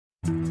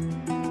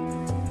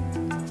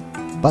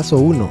Paso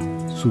 1.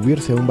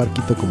 Subirse a un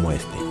barquito como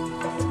este.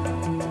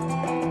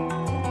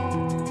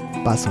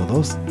 Paso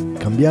 2.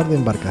 Cambiar de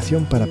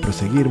embarcación para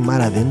proseguir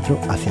mar adentro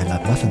hacia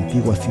las más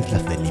antiguas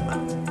islas de Lima.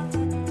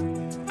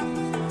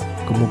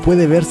 Como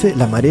puede verse,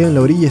 la marea en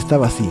la orilla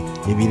estaba así,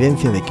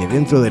 evidencia de que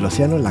dentro del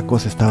océano la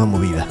cosa estaba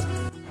movida.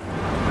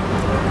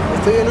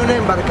 Estoy en una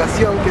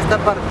embarcación que está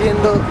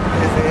partiendo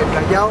desde el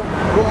Callao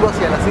rumbo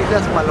hacia las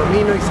Islas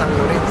Palomino y San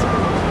Lorenzo.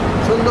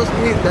 Son dos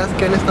islas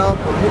que han estado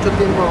por mucho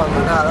tiempo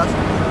abandonadas.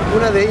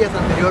 Una de ellas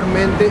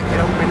anteriormente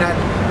era un penal.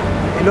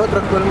 El otro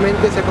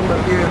actualmente se ha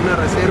convertido en una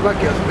reserva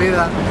que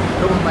hospeda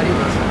lobos marinos,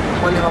 los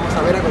cuales vamos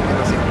a ver a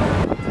continuación.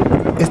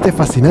 Este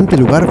fascinante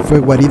lugar fue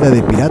guarida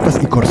de piratas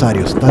y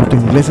corsarios, tanto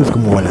ingleses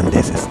como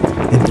holandeses,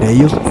 entre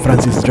ellos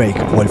Francis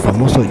Drake o el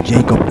famoso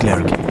Jacob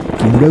Clerk,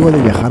 quien luego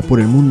de viajar por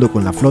el mundo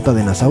con la flota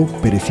de Nassau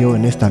pereció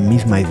en esta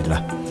misma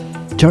isla.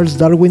 Charles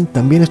Darwin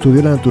también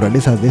estudió la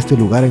naturaleza de este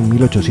lugar en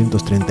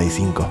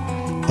 1835.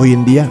 Hoy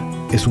en día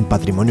es un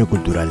patrimonio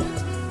cultural.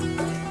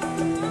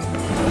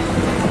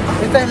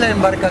 Esta es la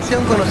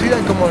embarcación conocida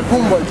como el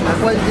Humboldt, la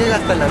cual llega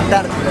hasta la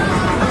Antártida,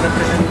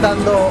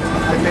 representando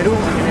al Perú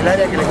en el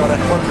área que le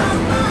corresponda.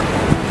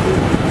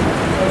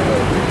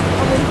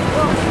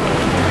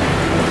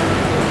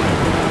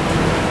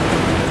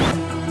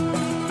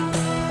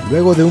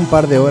 Luego de un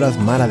par de horas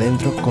mar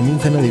adentro,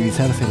 comienzan a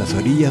divisarse las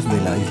orillas de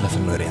la isla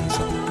San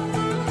Lorenzo.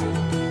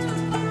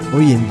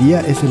 Hoy en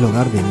día es el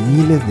hogar de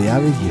miles de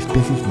aves y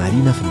especies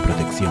marinas en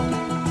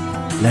protección.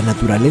 La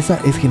naturaleza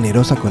es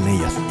generosa con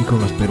ellas y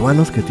con los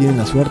peruanos que tienen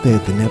la suerte de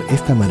tener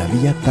esta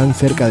maravilla tan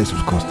cerca de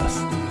sus costas.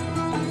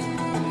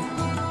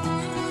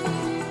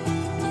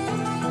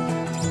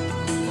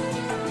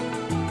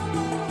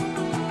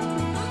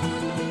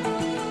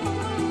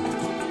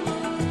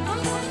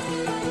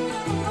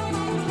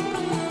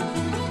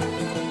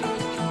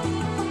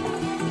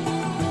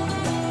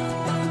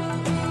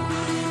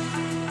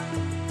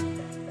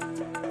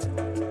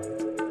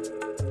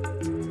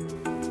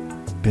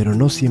 Pero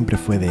no siempre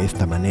fue de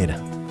esta manera.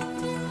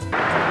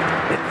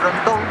 El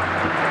Frontón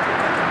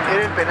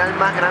era el penal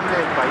más grande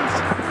del país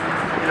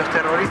y los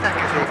terroristas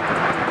que se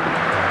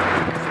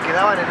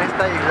quedaban en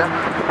esta isla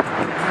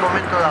en un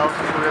momento dado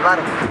se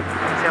sublevaron,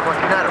 se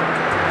amotinaron.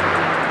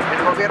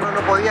 El gobierno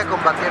no podía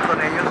combatir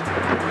con ellos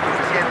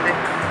suficiente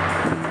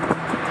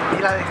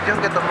y la decisión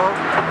que tomó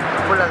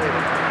fue la de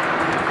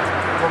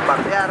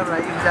bombardear la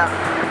isla,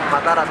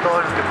 matar a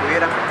todos los que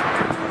pudieran,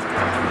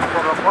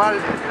 por lo cual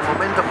en el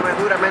momento fue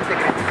duramente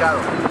criticado.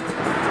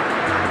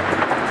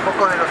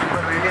 Pocos de los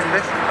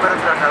supervivientes fueron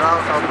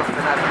trasladados a otros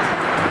penales.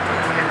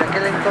 Desde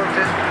aquel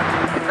entonces,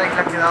 esta isla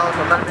ha quedado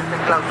totalmente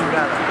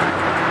clausurada.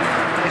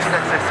 Es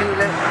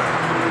inaccesible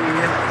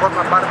y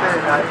forma parte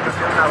de la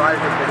estación naval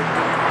del Perú.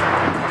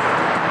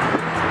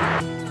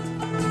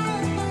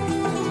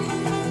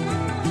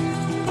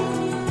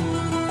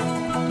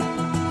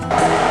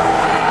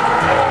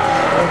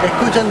 Lo que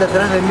escuchan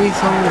detrás de mí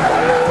son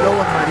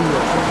lobos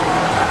marinos,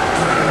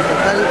 en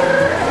total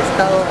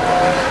estado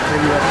de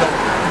libertad.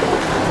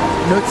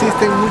 No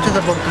existen muchas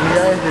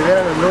oportunidades de ver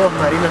a los lobos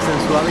marinos en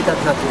su hábitat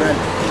natural,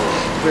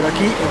 pero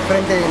aquí,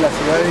 enfrente de la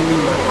ciudad de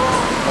Lima,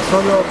 a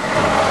solo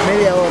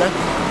media hora,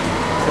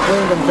 se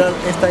puede encontrar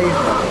esta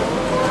isla.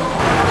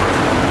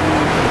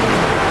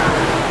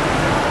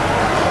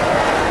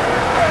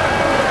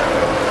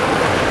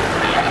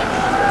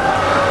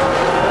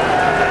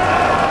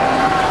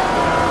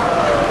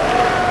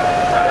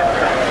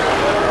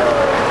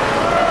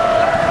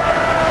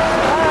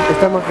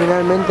 Estamos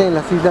finalmente en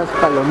las Islas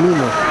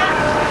Palomino.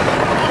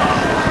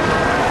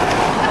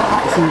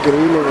 Es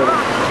increíble ver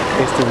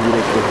esto en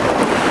directo.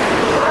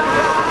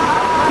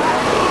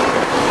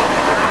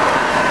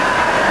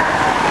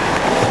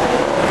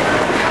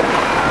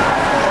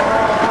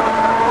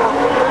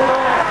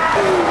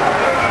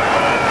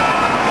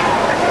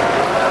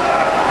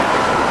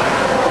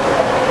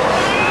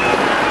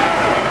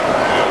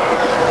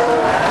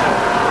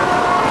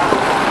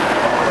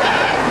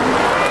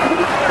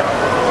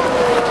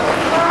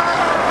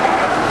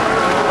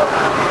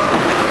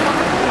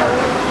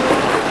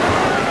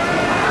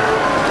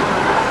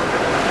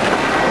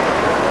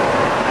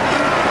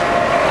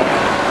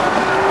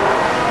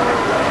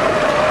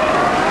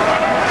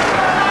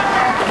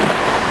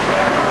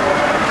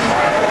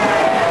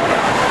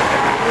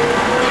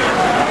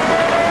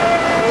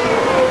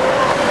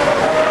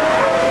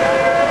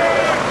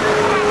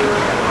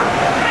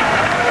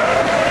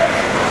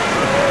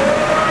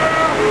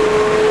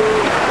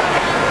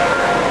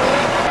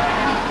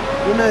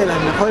 Una de las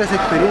mejores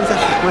experiencias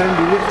que pueden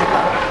vivir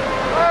acá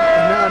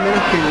es nada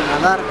menos que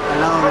nadar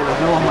al lado de los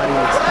lobos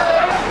marinos.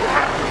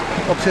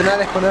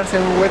 Opcional es ponerse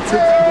en un wetsuit,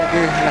 ya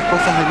que las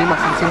costas de Lima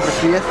son siempre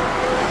frías.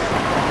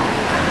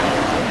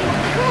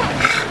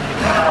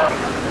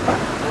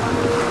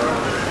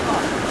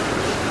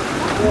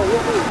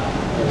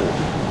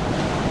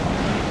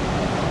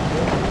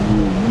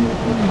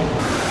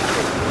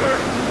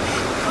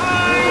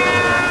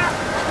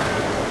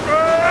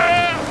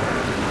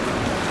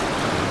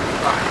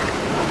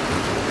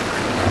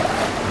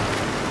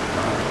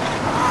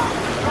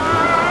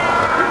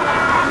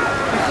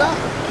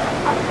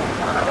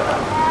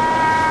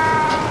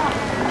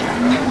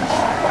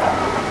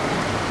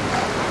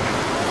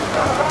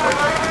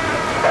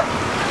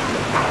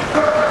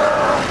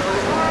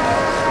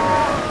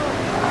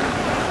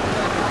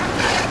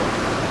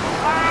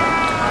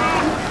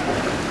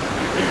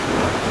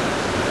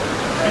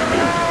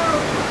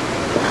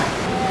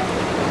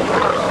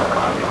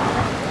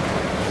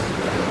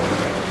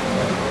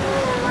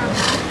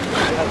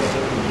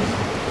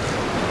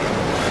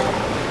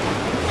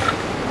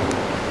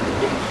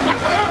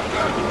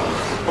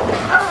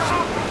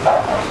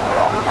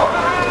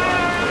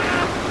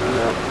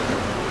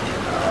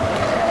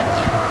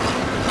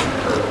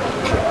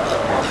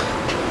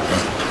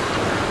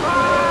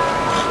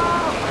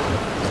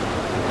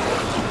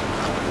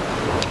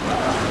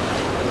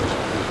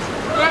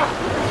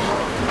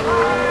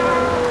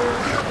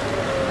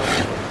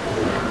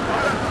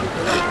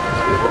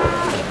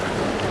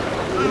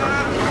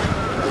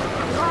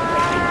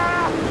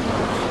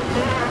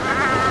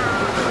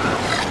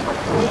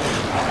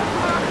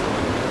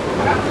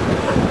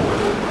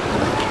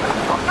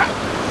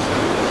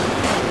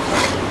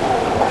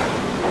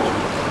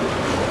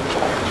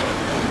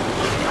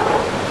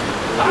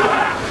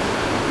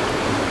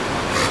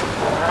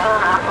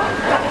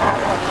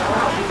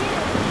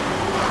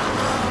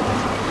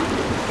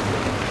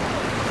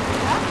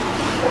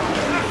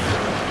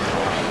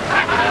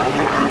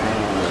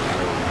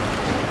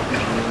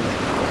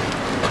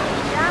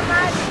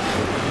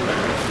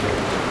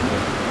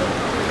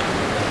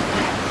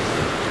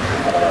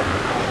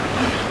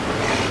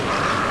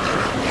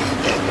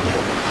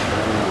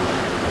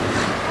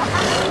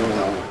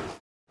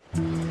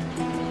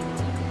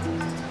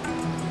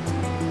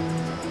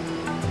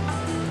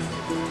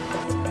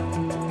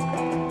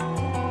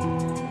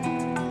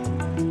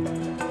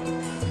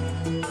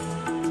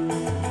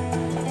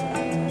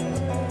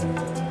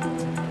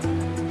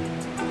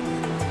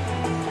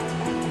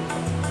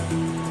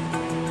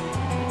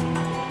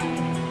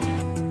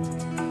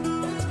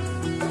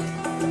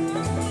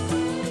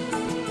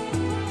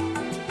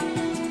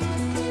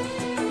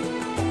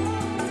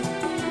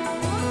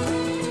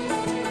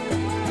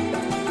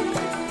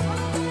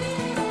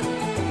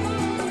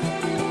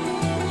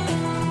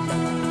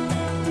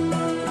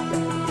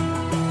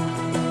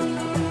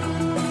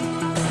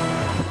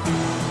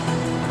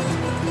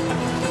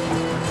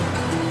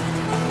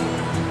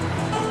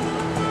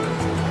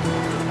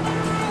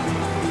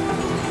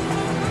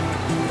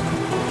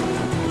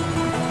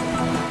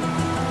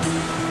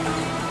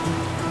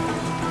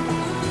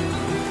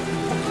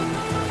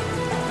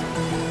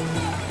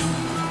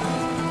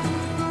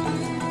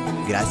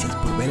 Gracias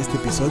por ver este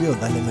episodio,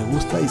 dale me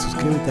gusta y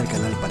suscríbete al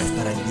canal para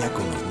estar al día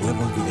con los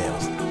nuevos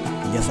videos.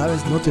 Y ya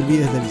sabes, no te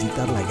olvides de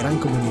visitar la gran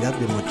comunidad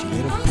de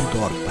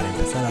mochileros.org para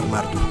empezar a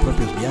armar tus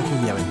propios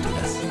viajes y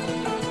aventuras.